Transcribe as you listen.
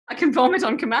I can vomit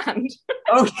on command.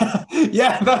 Oh,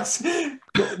 yeah, that's...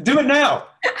 Do it now.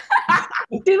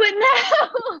 Do it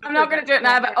now. I'm not going to do it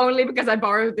now, but only because I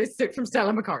borrowed this suit from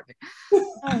Stella McCartney.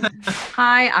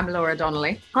 Hi, I'm Laura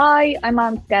Donnelly. Hi, I'm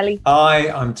Anne Skelly. Hi,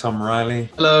 I'm Tom Riley.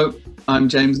 Hello, I'm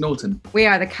James Norton. We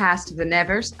are the cast of The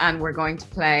Nevers, and we're going to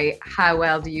play How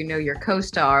Well Do You Know Your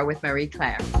Co-Star with Marie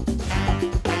Claire.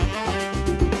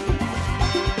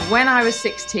 When I was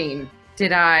 16,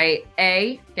 did I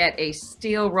A, get a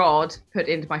steel rod put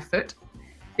into my foot,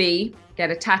 B,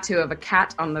 get a tattoo of a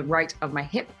cat on the right of my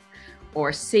hip,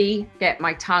 or C, get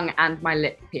my tongue and my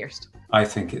lip pierced? I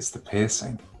think it's the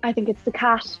piercing. I think it's the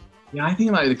cat. Yeah, I think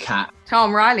it might be the cat.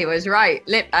 Tom Riley was right,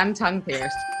 lip and tongue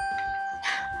pierced.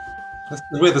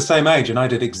 We're the same age and I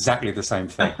did exactly the same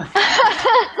thing.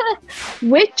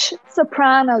 Which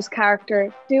Sopranos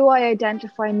character do I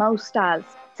identify most as?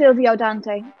 Silvio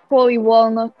Dante, Paulie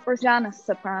Walnut, or Janice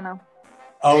Soprano?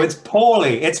 Oh, it's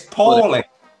Paulie. It's Paulie.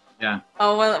 Yeah.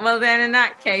 Oh, well then in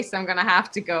that case, I'm going to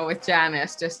have to go with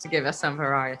Janice just to give us some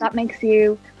variety. That makes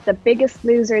you the biggest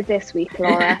loser this week,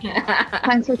 Laura.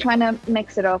 Thanks for trying to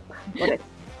mix it up, but it's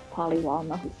Paulie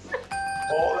Walnuts.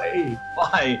 Paulie.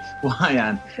 Why,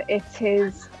 Anne? It's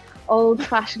his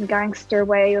old-fashioned gangster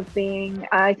way of being.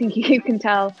 I think you can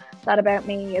tell that about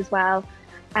me as well.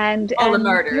 And all the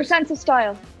murders. Your sense of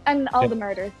style and all the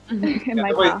murders in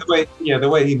my past. The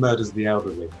way he murders the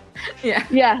elderly. Yeah.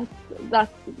 Yes,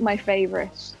 that's my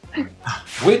favourite.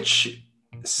 Which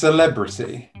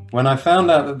celebrity, when I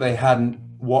found out that they hadn't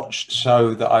watched the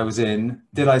show that I was in,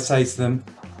 did I say to them,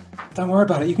 don't worry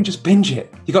about it, you can just binge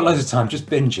it. You got loads of time, just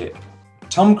binge it.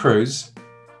 Tom Cruise,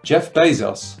 Jeff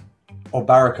Bezos, or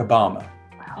Barack Obama?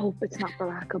 I hope it's not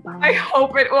Barack Obama. I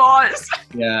hope it was.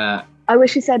 Yeah. I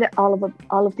wish he said it all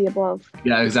of the above.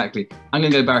 Yeah, exactly. I'm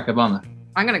going to go Barack Obama.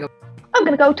 I'm going to go. I'm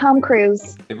going to go Tom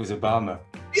Cruise. It was Obama.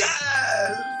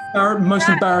 Yeah! Most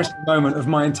embarrassing moment of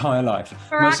my entire life.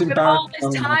 Barack with all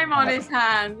this time on his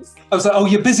hands. I was like, oh,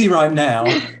 you're busy right now,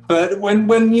 but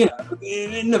when you know,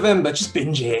 in November, just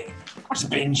binge it. Just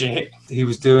binge it. He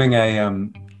was doing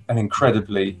an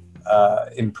incredibly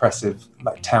impressive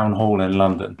town hall in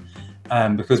London.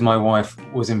 And because my wife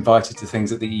was invited to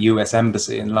things at the US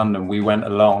Embassy in London, we went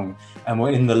along and were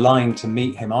in the line to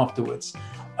meet him afterwards.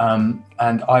 And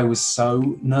I was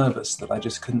so nervous that I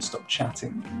just couldn't stop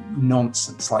chatting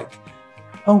nonsense. Like,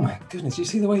 oh my goodness, you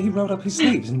see the way he rolled up his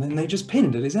sleeves and then they just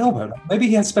pinned at his elbow. Maybe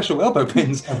he had special elbow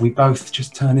pins. And we both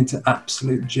just turned into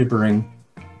absolute gibbering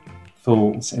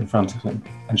fools in front of him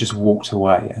and just walked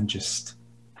away and just...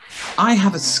 I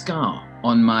have a scar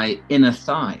on my inner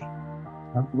thigh.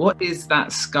 What is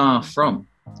that scar from?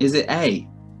 Is it A,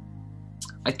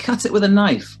 I cut it with a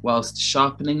knife whilst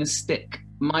sharpening a stick.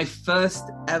 My first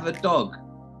ever dog,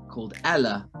 called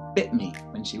Ella, bit me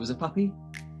when she was a puppy.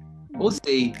 Or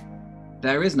C,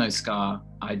 there is no scar.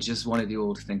 I just wanted you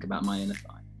all to think about my inner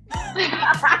thigh.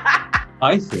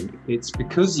 I think it's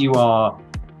because you are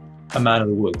a man of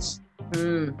the woods.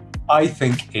 I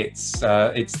think it's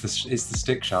the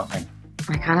stick sharpening.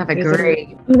 I kind of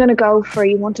agree. I'm going to go for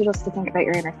you wanted us to think about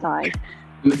your inner thigh.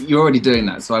 You're already doing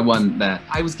that, so I won there.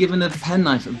 I was given a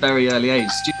penknife at a very early age,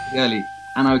 stupidly early,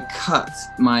 and I cut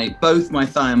both my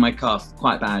thigh and my calf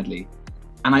quite badly.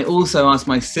 And I also asked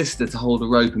my sister to hold a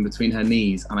rope in between her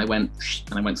knees, and I went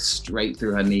straight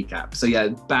through her kneecap. So yeah,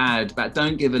 bad.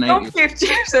 Don't give an 8-year-old. Don't give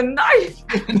James a knife.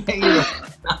 An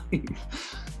 8-year-old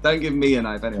knife. Don't give me a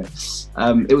knife anyway.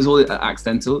 It was all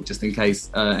accidental, just in case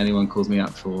anyone calls me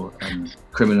up for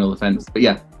criminal offence. But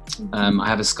yeah, I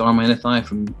have a scar on my inner thigh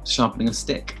from sharpening a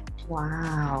stick.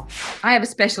 Wow. I have a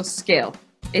special skill.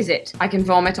 Is it I can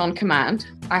vomit on command,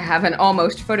 I have an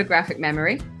almost photographic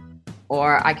memory,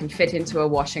 or I can fit into a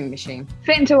washing machine?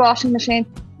 Fit into a washing machine.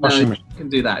 Washing machine. You can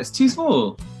do that. It's too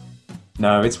small.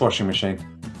 No, it's washing machine.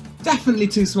 Definitely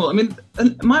too small. I mean,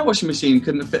 my washing machine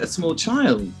couldn't fit a small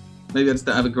child. Maybe I just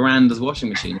don't have a grand as washing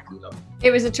machine.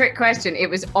 It was a trick question. It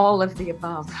was all of the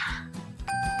above.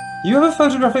 You have a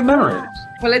photographic memory?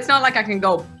 Well, it's not like I can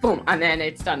go boom and then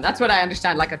it's done. That's what I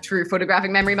understand like a true photographic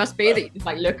memory must be, that you just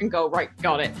look and go, right,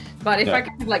 got it. But if I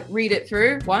can read it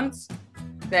through once,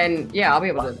 then yeah, I'll be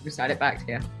able to recite it back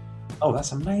to you. Oh,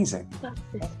 that's amazing. That's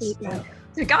the sweet life.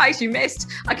 Guys, you missed.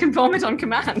 I can vomit on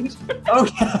command. Oh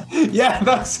yeah,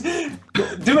 that's...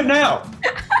 Do it now.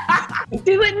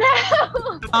 Do it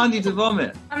now. I need to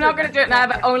vomit. I'm not going to do it now,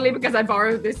 but only because I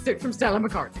borrowed this suit from Stella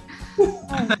McCartney.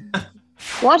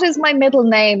 What is my middle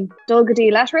name?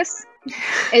 Dulgadi Letteris?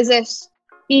 Is it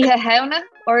Iha Hauna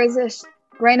or is it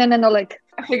Grainan and Ulig?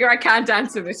 I figure I can't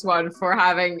answer this one for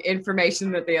having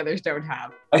information that the others don't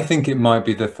have. I think it might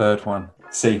be the third one.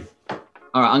 C.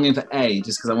 All right, I'm going for A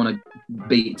just because I want to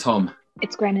beat Tom.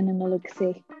 It's Grennan and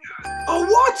Nullagh. Oh,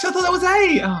 what? I thought that was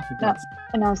A. Oh, for No. God's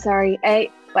No, sorry.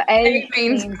 But A It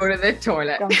means go to the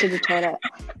toilet. going to the toilet.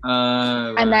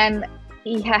 right. And then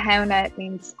Iha Hauna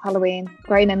means Halloween.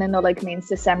 Grennan and Nullagh means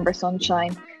December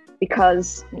sunshine,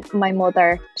 because my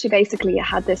mother, she basically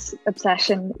had this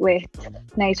obsession with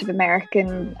Native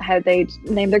American, how they'd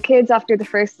name their kids after the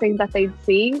first thing that they'd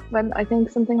see, when I think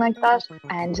something like that.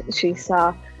 And she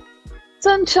saw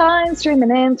sunshine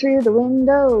streaming in through the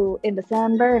window in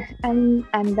December, and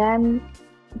then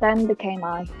became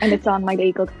I, and it's on my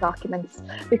legal documents,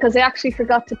 because I actually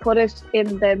forgot to put it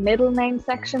in the middle name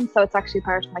section, so it's actually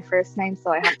part of my first name,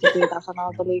 so I have to do that on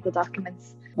all the legal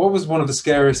documents. What was one of the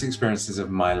scariest experiences of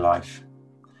my life?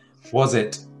 Was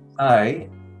it A,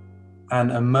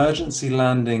 an emergency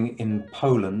landing in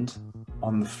Poland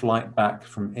on the flight back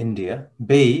from India?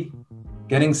 B,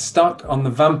 getting stuck on the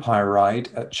vampire ride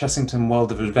at Chessington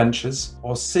World of Adventures?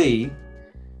 Or C,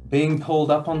 being pulled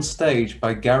up on stage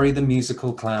by Gary the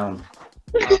Musical Clown?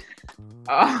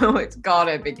 Oh, it's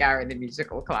gotta be Gary the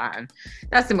Musical Clown.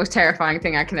 That's the most terrifying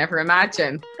thing I can ever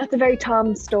imagine. That's a very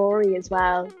Tom story as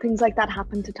well. Things like that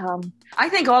happen to Tom. I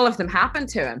think all of them happened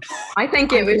to him. I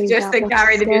think it was believe just that was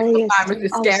Gary the Musical scariest. Clown was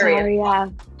the Oh, scariest. sorry, yeah.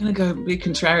 I'm going to go be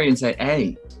contrarian and say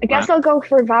A. I guess I'll go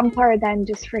for vampire then,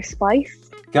 just for spice.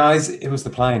 Guys, it was the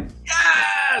plane.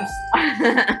 Yes!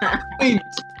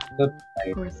 Of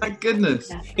course. Thank goodness.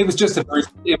 Yeah. It was just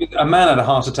a man had a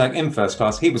heart attack in first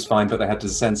class. He was fine, but they had to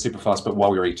descend super fast, but while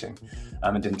we were eating,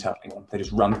 and didn't tell anyone. They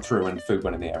just run through and food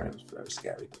went in the air, and it was very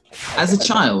scary. As a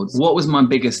child, what was my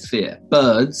biggest fear?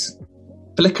 Birds,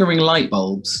 flickering light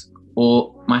bulbs,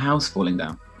 or my house falling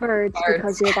down? Birds,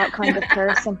 because you're that kind of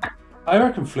person. I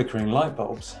reckon flickering light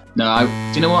bulbs. No,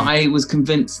 do you know what? I was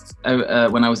convinced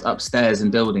when I was upstairs in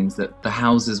buildings that the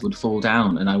houses would fall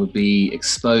down and I would be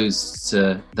exposed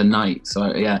to the night.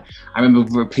 So yeah, I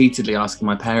remember repeatedly asking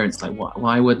my parents, like,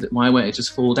 why won't it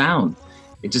just fall down?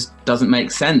 It just doesn't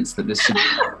make sense that this should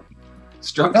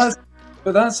structure.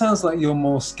 But that sounds like you're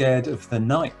more scared of the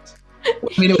night.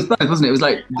 I mean, it was both, wasn't it? It was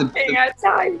like Being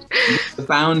outside. the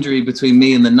boundary between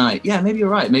me and the night. Yeah, maybe you're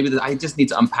right. Maybe I just need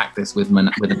to unpack this with a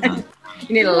man.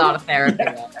 You need a lot of therapy.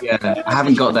 Yeah, I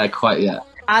haven't got there quite yet.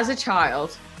 As a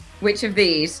child, which of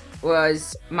these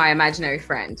was my imaginary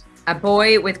friend? A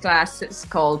boy with glasses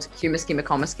called Humusky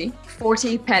McComusky,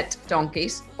 40 pet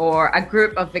donkeys, or a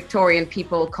group of Victorian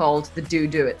people called the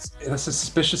Do-Do-Its? That's a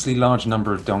suspiciously large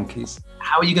number of donkeys.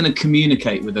 How are you going to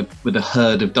communicate with a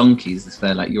herd of donkeys if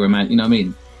they're like your man? You know what I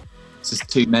mean? It's just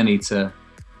too many to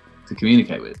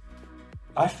communicate with.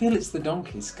 I feel it's the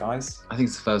donkeys, guys. I think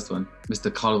it's the first one,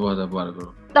 Mr. Colorado, whatever.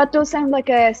 That does sound like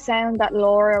a sound that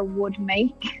Laura would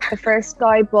make, the first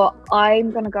guy, but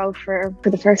I'm going to go for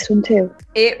the first one too.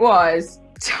 It was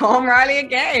Tom Riley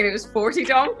again. It was 40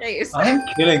 donkeys. I am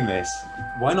killing this.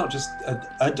 Why not just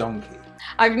a donkey?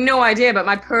 I have no idea, but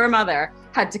my poor mother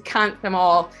had to count them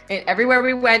all. Everywhere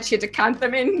we went, she had to count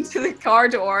them into the car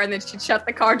door, and then she'd shut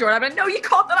the car door. And I'd be like, no, you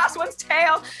caught the last one's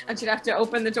tail. And she'd have to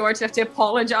open the door. She'd have to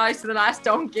apologize to the last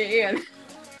donkey. And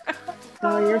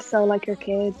Oh, you're so like your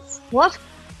kids. What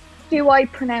do I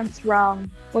pronounce wrong?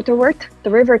 Butterworth, the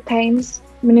River Thames,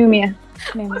 Manumia.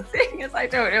 the thing is, I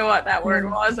don't know what that word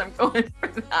was. I'm going for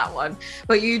that one.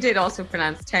 But you did also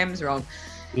pronounce Thames wrong.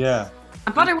 Yeah.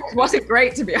 But it wasn't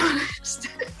great, to be honest.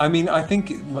 I mean, I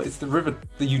think it's the river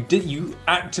that you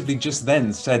actively just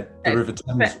then said the River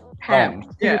Thames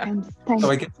wrong. Yeah. Thames.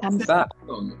 So I guess Thames. that.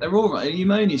 They're all right.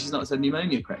 Pneumonia. She's not said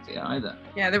pneumonia correctly either.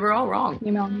 Yeah, they were all wrong.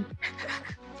 Pneumonia.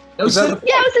 No, Was that so- the-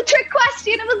 Yeah, it was a trick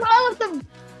question. It was all of them.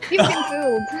 You've been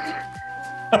fooled.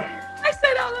 I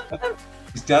said all of them.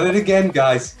 She's done it again,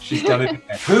 guys. She's done it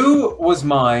again. Who was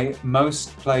my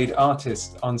most played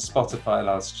artist on Spotify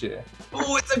last year?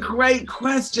 Oh, it's a great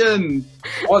question.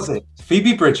 Was it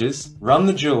Phoebe Bridgers, Run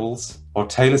the Jewels, or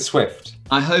Taylor Swift?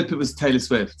 I hope it was Taylor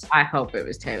Swift. I hope it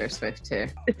was Taylor Swift too.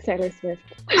 It's Taylor Swift.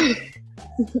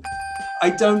 I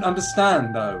don't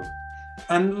understand though.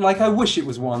 And like, I wish it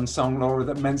was one song, Laura,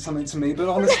 that meant something to me, but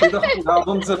honestly, the whole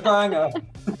album's a banger.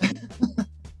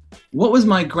 What was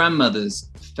my grandmother's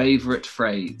favourite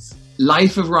phrase?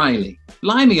 Life of Riley.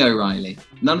 Limey O'Reilly.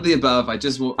 None of the above. I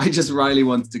just Riley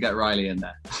wanted to get Riley in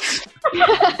there.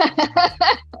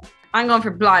 I'm going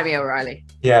for Blimey O'Reilly.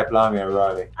 Yeah, Blimey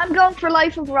O'Reilly. I'm going for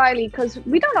Life of Riley because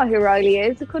we don't know who Riley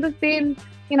is. It could have been,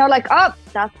 you know, like, oh,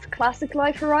 that's classic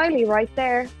Life of Riley right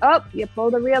there. Oh, you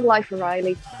pulled a real Life of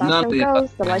Riley. That's None how of it the goes.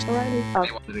 above. The Life of Riley. Oh.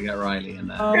 I wanted to get Riley in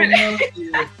there. Oh, no.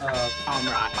 Tom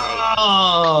Riley.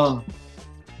 Oh,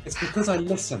 It's because I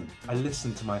listen. I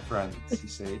listen to my friends, you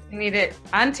see. You need it.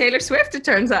 And Taylor Swift, it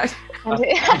turns out.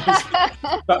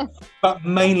 But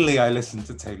mainly I listen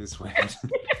to Taylor Swift.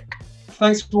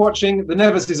 Thanks for watching. The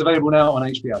Nevers is available now on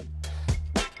HBO.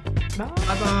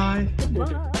 Bye-bye.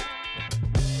 Bye.